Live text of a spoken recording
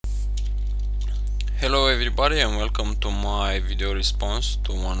Hello everybody and welcome to my video response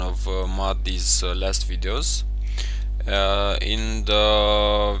to one of Mahdi's last videos. In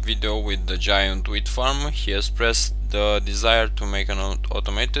the video with the giant wheat farm, he expressed the desire to make an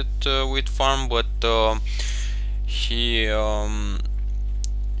automated wheat farm, but he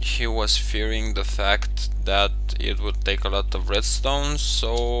was fearing the fact that it would take a lot of redstone.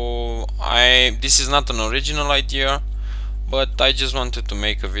 So this is not an original idea, but I just wanted to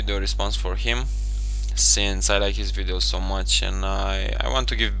make a video response for him, since I like his videos so much and I want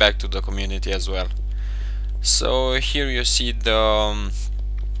to give back to the community as well. So here you see the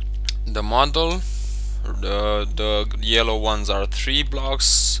model. The yellow ones are 3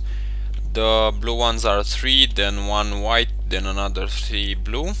 blocks, the blue ones are 3, then 1 white, then another 3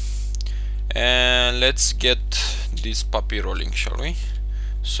 blue. And let's get this puppy rolling, shall we?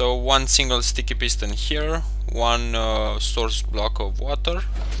 So one single sticky piston here, one source block of water,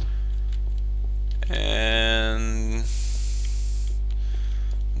 and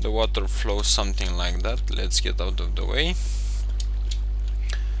the water flows something like that. Let's get out of the way.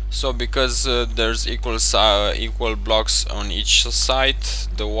 So because there's equal blocks on each side,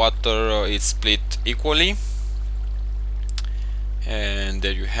 the water is split equally, and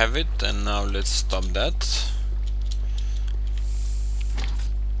there you have it. And now let's stop that.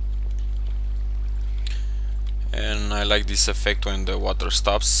 And I like this effect when the water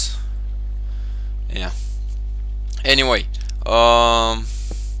stops. Yeah, anyway,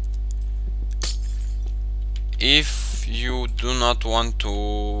 if you do not want to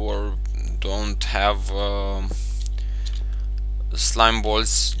or don't have slime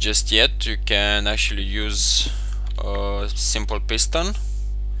balls just yet, you can actually use a simple piston,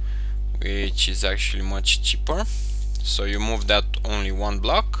 which is actually much cheaper. So you move that only 1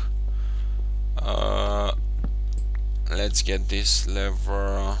 block. Let's get this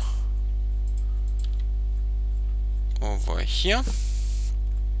lever over here.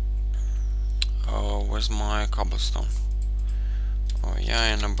 Where's my cobblestone? Oh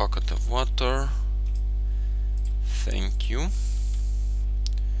yeah, and a bucket of water. Thank you.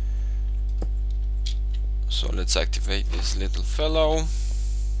 So let's activate this little fellow.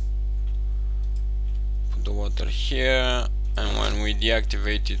 Put the water here, and when we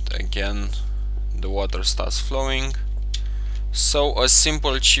deactivate it again, the water starts flowing. So a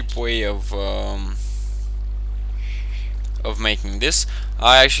simple, cheap way of making this.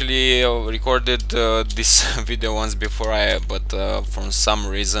 I actually recorded this video once before, but for some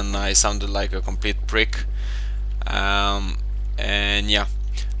reason I sounded like a complete prick. And yeah,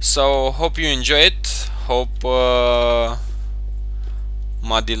 so hope you enjoy it. Hope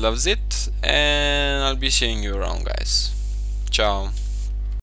Mahdi loves it, and I'll be seeing you around, guys. Ciao.